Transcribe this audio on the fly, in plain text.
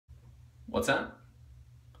What's that?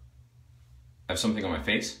 I have something on my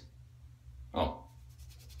face? Oh.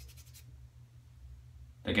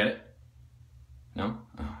 Did I get it? No?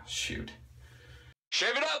 Oh, shoot.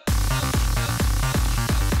 Shave it up!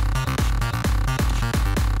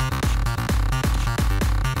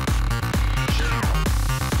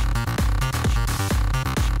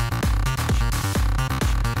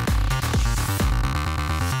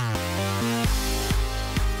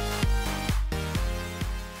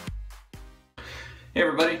 Hey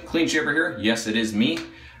everybody, Clean Shaver here. Yes, it is me.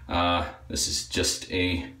 This is just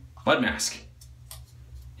a mud mask.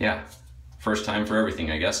 Yeah, first time for everything,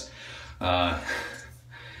 I guess. It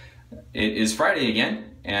is Friday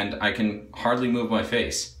again, and I can hardly move my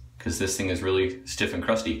face because this thing is really stiff and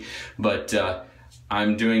crusty. But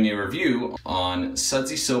I'm doing a review on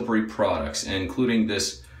Sudsy Soapery products, including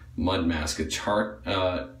this mud mask,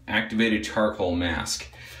 a activated charcoal mask.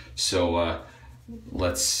 So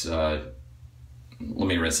let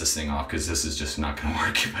me rinse this thing off because this is just not going to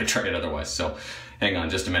work if I try it otherwise. So hang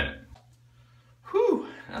on just a minute. Whew,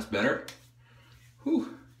 that's better.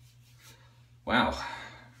 Whew. Wow.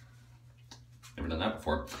 Never done that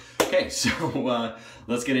before. Okay, so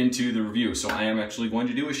let's get into the review. So I am actually going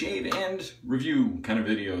to do a shave and review kind of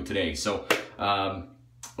video today. So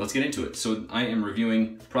let's get into it. So I am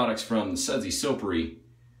reviewing products from Sudsy Soapery.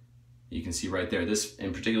 You can see right there, this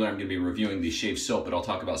in particular, I'm going to be reviewing the shave soap, but I'll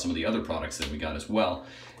talk about some of the other products that we got as well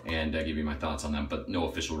and give you my thoughts on them, but no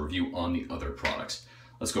official review on the other products.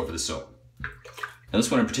 Let's go for the soap. Now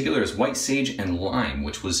this one in particular is White Sage and Lime,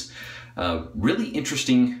 which was a really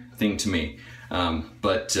interesting thing to me.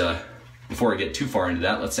 But before I get too far into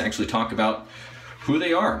that, let's actually talk about who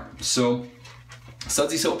they are. So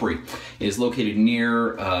Sudsy Soapery is located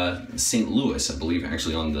near St. Louis, I believe,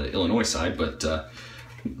 actually on the Illinois side, but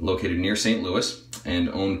located near St. Louis and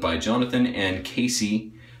owned by Jonathan and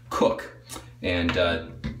Casey Cook. And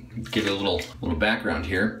give you a little background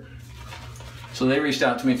here. So they reached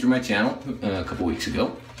out to me through my channel a couple weeks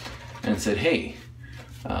ago and said, hey,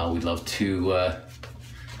 we'd love to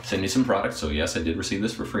send you some products. So yes, I did receive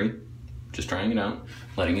this for free, just trying it out,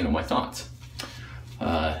 letting you know my thoughts.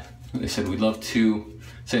 They said, we'd love to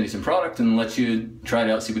send you some product and let you try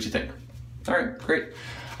it out, see what you think. All right, great.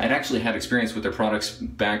 I'd actually had experience with their products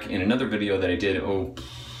back in another video that I did,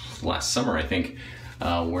 last summer, I think,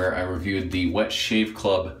 where I reviewed the Wet Shave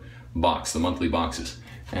Club box, the monthly boxes.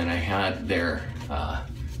 And I had their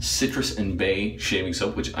Citrus and Bay shaving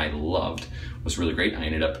soap, which I loved. It was really great. I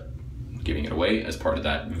ended up giving it away as part of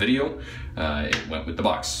that video. It went with the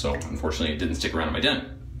box, so unfortunately it didn't stick around in my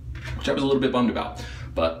den, which I was a little bit bummed about.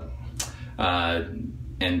 But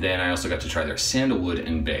and then I also got to try their Sandalwood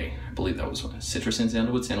and Bay. I believe that was Citrus and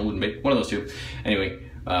Sandalwood and Bay, one of those two. Anyway,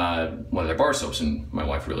 one of their bar soaps, and my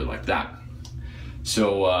wife really liked that.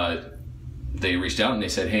 So they reached out and they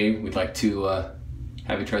said, hey, we'd like to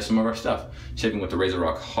have you try some of our stuff. Shaving with the Razor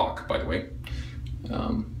Rock Hawk, by the way.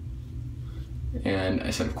 And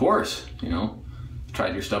I said, of course, you know,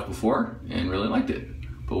 tried your stuff before and really liked it,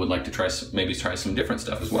 but would like to maybe try some different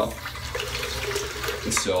stuff as well.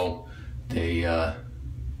 And so they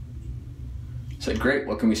said, great,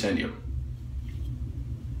 what can we send you?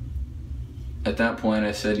 At that point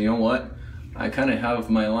I said, you know what? I kind of have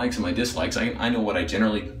my likes and my dislikes. I know what I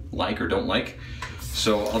generally like or don't like.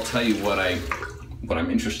 So I'll tell you what I'm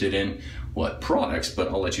interested in, what products, but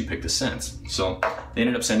I'll let you pick the scents. So they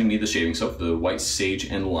ended up sending me the shaving soap, the White Sage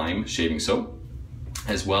and Lime shaving soap,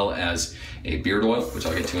 as well as a beard oil, which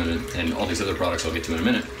I'll get to and all these other products I'll get to in a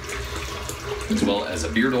minute, as well as a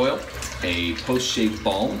beard oil, a post-shave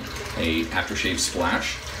balm, a aftershave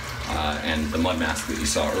splash, and the mud mask that you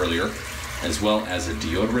saw earlier, as well as a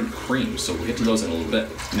deodorant cream. So we'll get to those in a little bit.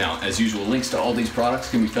 Now, as usual, links to all these products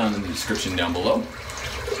can be found in the description down below,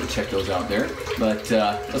 so check those out there. But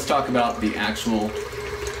let's talk about the actual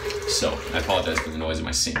soap. I apologize for the noise in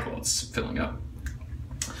my sink while it's filling up.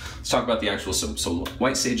 Let's talk about the actual soap. So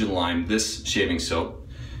White Sage and Lime, this shaving soap,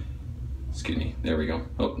 excuse me, there we go.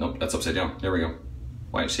 Oh, no, that's upside down, there we go.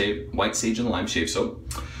 White Sage and Lime shave soap.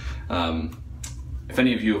 If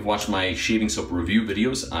any of you have watched my shaving soap review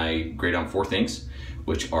videos, I grade on 4 things,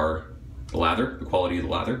 which are the lather, the quality of the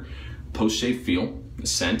lather, post-shave feel, the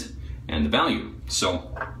scent, and the value.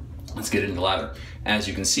 So let's get into the lather. As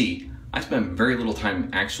you can see, I spent very little time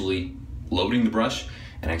actually loading the brush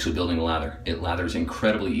and actually building the lather. It lathers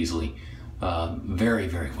incredibly easily, very,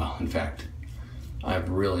 very well. In fact, I've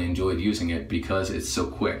really enjoyed using it because it's so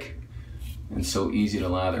quick and so easy to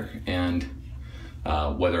lather. And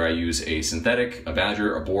whether I use a synthetic, a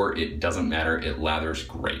Badger, a Boar, it doesn't matter, it lathers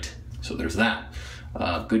great. So there's that.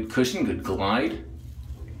 Good cushion, good glide,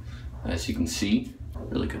 as you can see,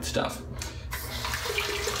 really good stuff.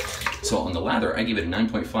 So on the lather, I gave it a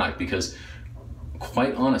 9.5 because,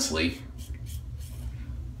 quite honestly,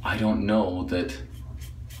 I don't know that if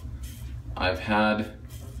I've had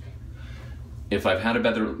a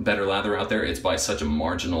better lather out there, it's by such a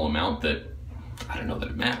marginal amount that I don't know that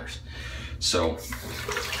it matters. So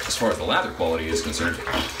as far as the lather quality is concerned,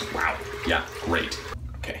 wow, yeah, great.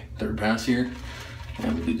 Okay, third pass here,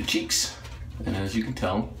 and we'll do the cheeks. And as you can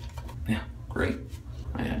tell, yeah, great.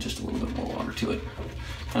 I add just a little bit more water to it.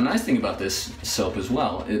 A nice thing about this soap as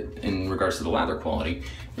well, in regards to the lather quality,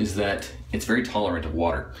 is that it's very tolerant of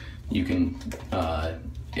water. You can,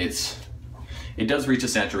 it does reach a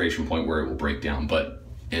saturation point where it will break down, but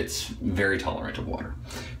it's very tolerant of water.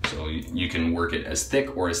 So you can work it as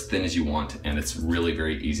thick or as thin as you want, and it's really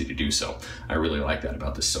very easy to do so. I really like that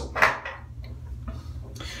about this soap.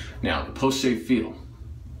 Now, the post-shave feel,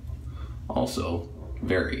 also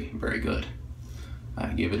very, very good. I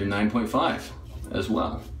give it a 9.5 as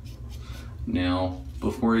well. Now,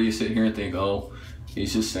 before you sit here and think, oh,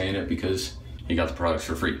 he's just saying it because he got the products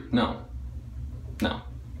for free. No, no,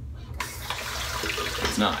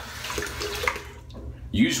 it's not.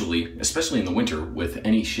 Usually, especially in the winter, with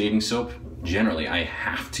any shaving soap, generally I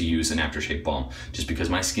have to use an aftershave balm just because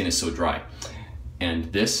my skin is so dry.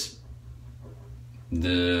 And this,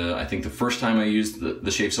 I think the first time I used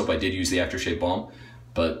the shave soap, I did use the aftershave balm,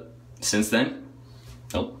 but since then,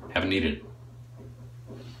 nope, haven't needed it.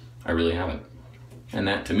 I really haven't. And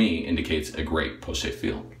that to me indicates a great post-shave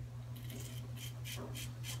feel.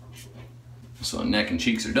 So neck and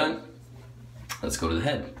cheeks are done. Let's go to the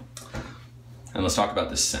head. And let's talk about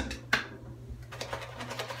this scent.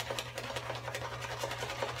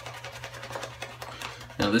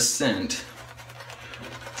 Now this scent,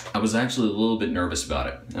 I was actually a little bit nervous about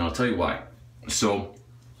it, and I'll tell you why. So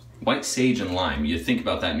white sage and lime, you think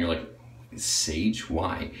about that and you're like, sage,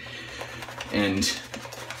 why? And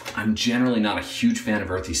I'm generally not a huge fan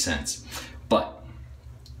of earthy scents, but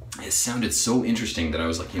it sounded so interesting that I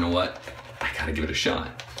was like, you know what? I gotta give it a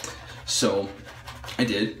shot. So I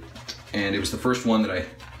did, and it was the first one that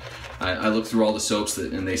I looked through all the soaps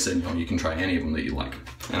and they said, you can try any of them that you like.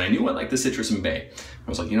 And I knew I liked the citrus and bay. I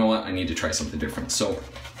was like, you know what? I need to try something different. So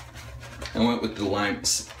I went with the lime,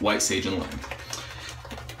 white sage and lime.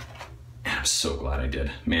 And I'm so glad I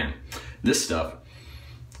did. Man, this stuff,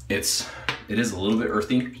 it is a little bit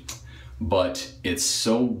earthy, but it's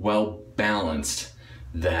so well balanced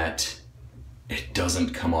that it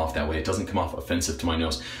doesn't come off that way. It doesn't come off offensive to my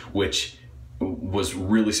nose, which was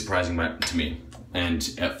really surprising to me. And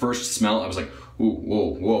at first smell, I was like, ooh,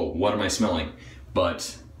 whoa, whoa, what am I smelling?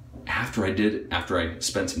 But after I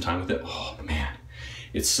spent some time with it, oh man,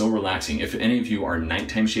 it's so relaxing. If any of you are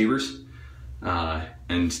nighttime shavers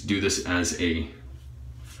and do this as a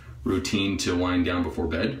routine to wind down before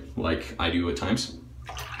bed, like I do at times,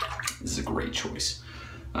 this is a great choice.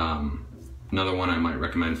 Another one I might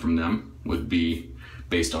recommend from them would be,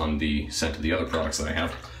 based on the scent of the other products that I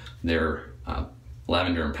have, their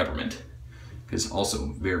lavender and peppermint, is also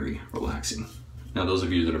very relaxing. Now those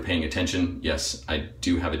of you that are paying attention, yes, I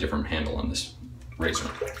do have a different handle on this razor.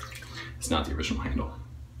 It's not the original handle.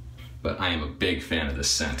 But I am a big fan of this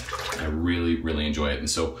scent. I really, really enjoy it. And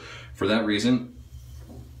so for that reason,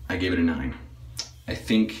 I gave it a 9. I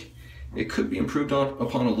think it could be improved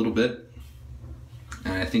upon a little bit.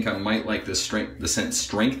 And I think I might like the scent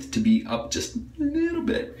strength to be up just a little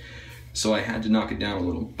bit. So I had to knock it down a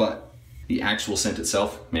little, but the actual scent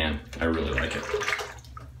itself, man, I really like it.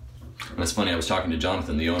 And it's funny, I was talking to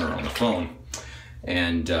Jonathan, the owner, on the phone,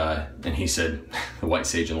 and he said the white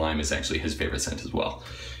sage and lime is actually his favorite scent as well.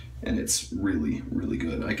 And it's really, really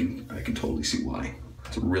good. I can totally see why.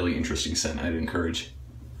 It's a really interesting scent. I'd encourage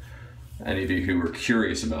any of you who are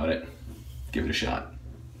curious about it, give it a shot.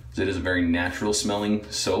 It is a very natural smelling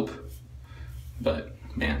soap, but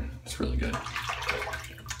man, it's really good.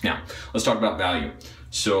 Now, let's talk about value.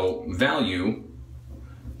 So value,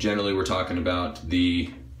 generally we're talking about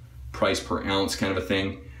the price per ounce kind of a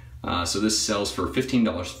thing. So this sells for $15,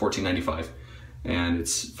 $14.95, and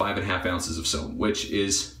it's 5.5 ounces of soap, which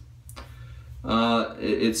is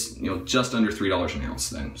it's just under $3 an ounce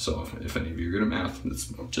then. So if any of you are good at math,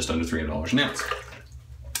 it's just under $3 an ounce.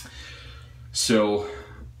 So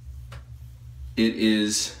it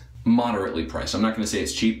is moderately priced. I'm not going to say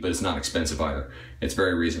it's cheap, but it's not expensive either. It's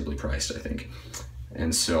very reasonably priced, I think.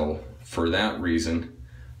 And so for that reason,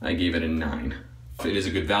 I gave it a 9. It is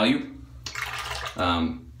a good value.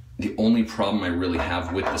 The only problem I really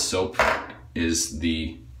have with the soap is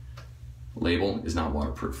the label is not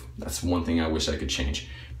waterproof. That's one thing I wish I could change,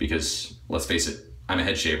 because let's face it, I'm a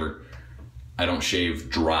head shaver. I don't shave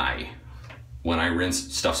dry. when I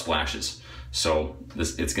rinse, stuff splashes. So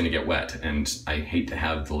it's gonna get wet, and I hate to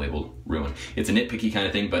have the label ruined. It's a nitpicky kind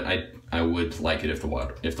of thing, but I would like it if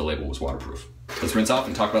the label was waterproof. Let's rinse off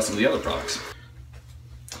and talk about some of the other products.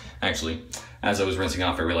 Actually, as I was rinsing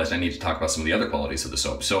off, I realized I need to talk about some of the other qualities of the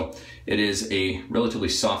soap. So it is a relatively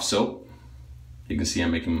soft soap. You can see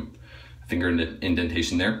I'm making a finger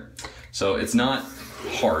indentation there. So it's not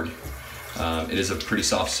hard. It is a pretty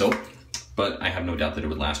soft soap, but I have no doubt that it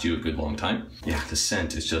would last you a good long time. Yeah, the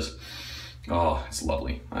scent is just, oh, it's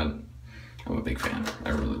lovely. I'm a big fan. I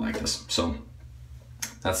really like this. So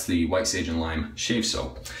that's the White Sage and Lime Shave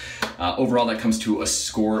Soap. Overall, that comes to a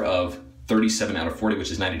score of 37 out of 40, which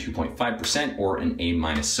is 92.5%, or an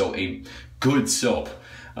A-. So a good soap.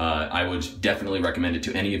 I would definitely recommend it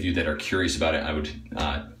to any of you that are curious about it. I would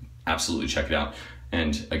absolutely check it out.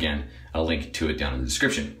 And again, I'll link to it down in the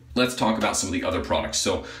description. Let's talk about some of the other products.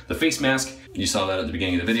 So the face mask, you saw that at the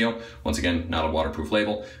beginning of the video. Once again, not a waterproof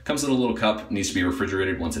label. Comes in a little cup, needs to be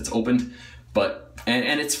refrigerated once it's opened. But,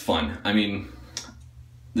 and it's fun. I mean,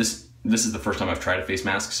 this is the first time I've tried a face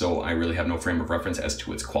mask, so I really have no frame of reference as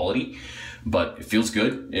to its quality, but it feels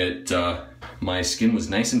good. My skin was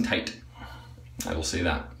nice and tight. I will say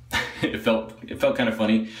that. It felt kind of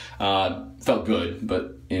funny. Felt good,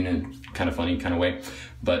 but in a kind of funny kind of way.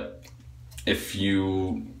 But if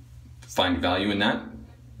you find value in that,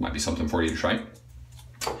 might be something for you to try.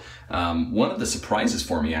 One of the surprises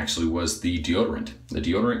for me actually was the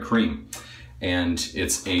deodorant cream, and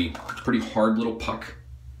it's a pretty hard little puck.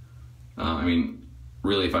 I mean,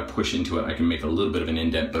 really, if I push into it, I can make a little bit of an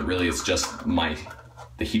indent, but really it's just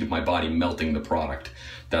the heat of my body melting the product.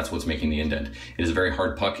 That's what's making the indent. It is a very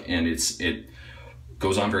hard puck, and it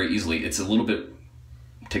goes on very easily. It's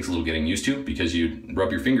takes a little getting used to, because you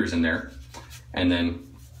rub your fingers in there and then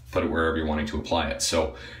put it wherever you're wanting to apply it.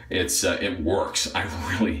 So it works. I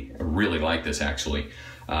really like this, actually.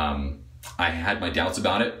 I had my doubts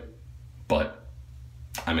about it, but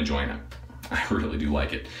I'm enjoying it. I really do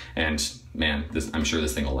like it. And man, I'm sure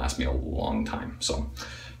this thing will last me a long time. So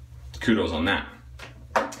kudos on that.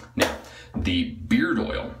 Now, the beard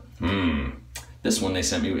oil. This one they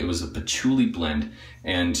sent me, it was a patchouli blend.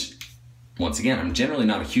 And once again, I'm generally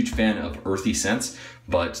not a huge fan of earthy scents,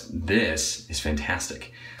 but this is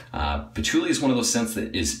fantastic. Patchouli is one of those scents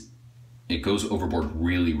that it goes overboard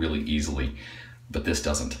really easily, but this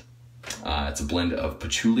doesn't. It's a blend of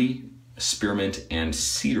patchouli, spearmint, and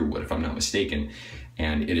cedarwood, if I'm not mistaken,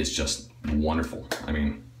 and it is just wonderful. I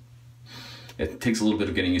mean, it takes a little bit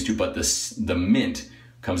of getting used to, but the mint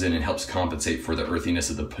comes in and helps compensate for the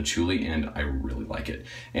earthiness of the patchouli, and I really like it.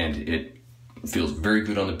 And it feels very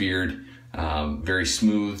good on the beard, very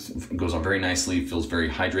smooth, goes on very nicely, feels very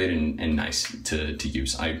hydrated and nice to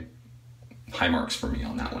use. High marks for me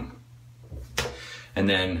on that one. And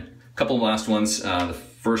then a couple of last ones, the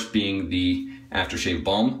first being the aftershave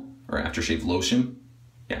balm, or aftershave lotion.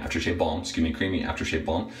 Yeah, aftershave balm, excuse me, creamy aftershave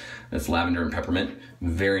balm. That's lavender and peppermint.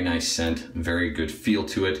 Very nice scent, very good feel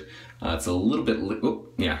to it. It's a little bit,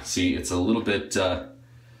 it's a little bit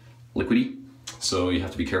liquidy, so you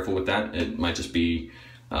have to be careful with that. It might just be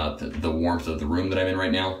the warmth of the room that I'm in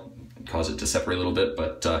right now, cause it to separate a little bit,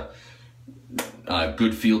 but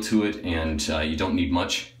good feel to it, and you don't need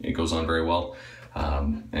much. It goes on very well,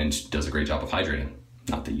 and does a great job of hydrating.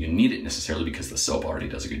 Not that you need it necessarily, because the soap already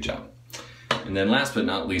does a good job. And then last but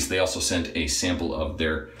not least, they also sent a sample of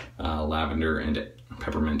their lavender and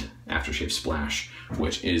peppermint aftershave splash,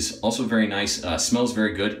 which is also very nice, smells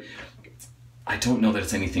very good. I don't know that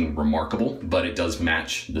it's anything remarkable, but it does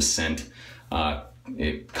match the scent.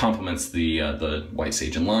 It complements the White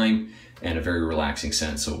Sage and Lime, and a very relaxing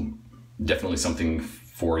scent. So definitely something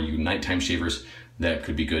for you nighttime shavers that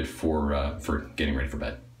could be good for getting ready for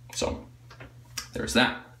bed. So there's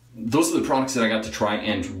that. Those are the products that I got to try,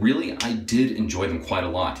 and really I did enjoy them quite a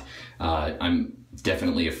lot. I'm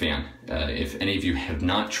definitely a fan. If any of you have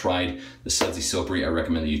not tried the Sudsy Soapery, I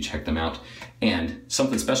recommend that you check them out. And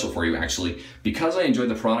something special for you, actually, because I enjoyed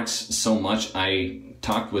the products so much, I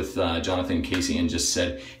talked with Jonathan and Casey and just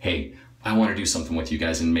said, hey, I want to do something with you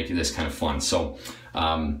guys and make this kind of fun. So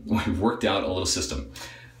we've worked out a little system.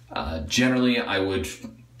 Generally, I would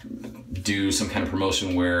do some kind of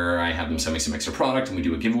promotion where I have them send me some extra product and we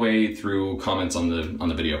do a giveaway through comments on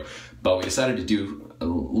the video. But we decided to do a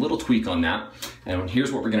little tweak on that, and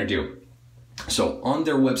here's what we're gonna do. So on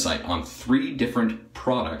their website, on 3 different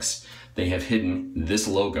products, they have hidden this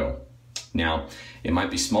logo. Now, it might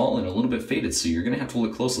be small and a little bit faded, so you're gonna have to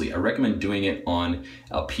look closely. I recommend doing it on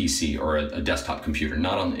a PC or a desktop computer,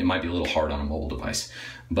 not on, it might be a little hard on a mobile device.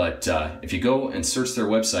 But if you go and search their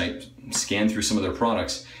website, scan through some of their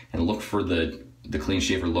products, and look for the the Clean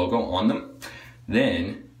Shaver logo on them.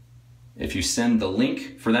 Then if you send the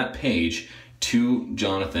link for that page to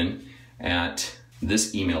Jonathan at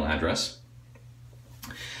this email address,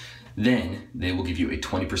 then they will give you a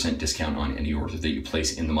 20% discount on any order that you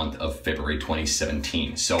place in the month of February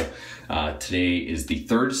 2017. So today is the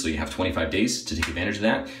 3rd, so you have 25 days to take advantage of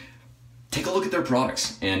that. Take a look at their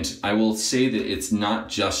products, and I will say that it's not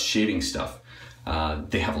just shaving stuff.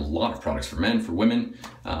 They have a lot of products for men, for women,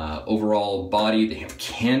 overall body. They have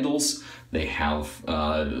candles, they have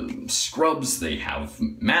scrubs, they have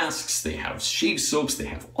masks, they have shave soaps, they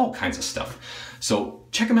have all kinds of stuff. So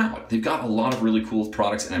check them out. They've got a lot of really cool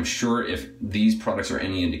products, and I'm sure if these products are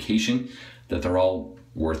any indication that they're all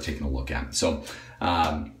worth taking a look at. So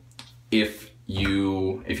if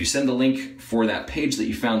you send the link for that page that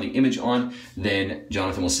you found the image on, then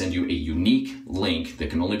Jonathan will send you a unique link that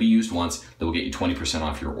can only be used once that will get you 20%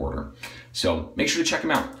 off your order. So make sure to check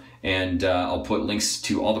them out. And I'll put links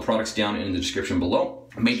to all the products down in the description below.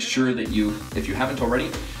 Make sure that if you haven't already,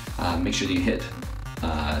 make sure that you hit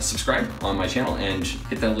subscribe on my channel and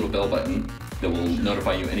hit that little bell button that will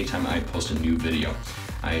notify you anytime I post a new video.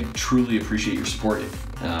 I truly appreciate your support.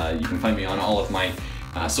 You can find me on all of my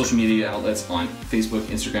social media outlets on Facebook,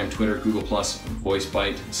 Instagram, Twitter, Google+,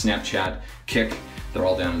 Voicebyte, Snapchat, Kick. They're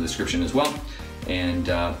all down in the description as well. And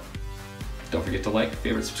don't forget to like,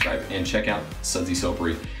 favorite, subscribe, and check out Sudsy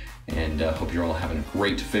Soapery. And hope you're all having a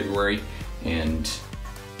great February, and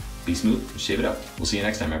be smooth, shave it up. We'll see you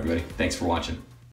next time, everybody. Thanks for watching.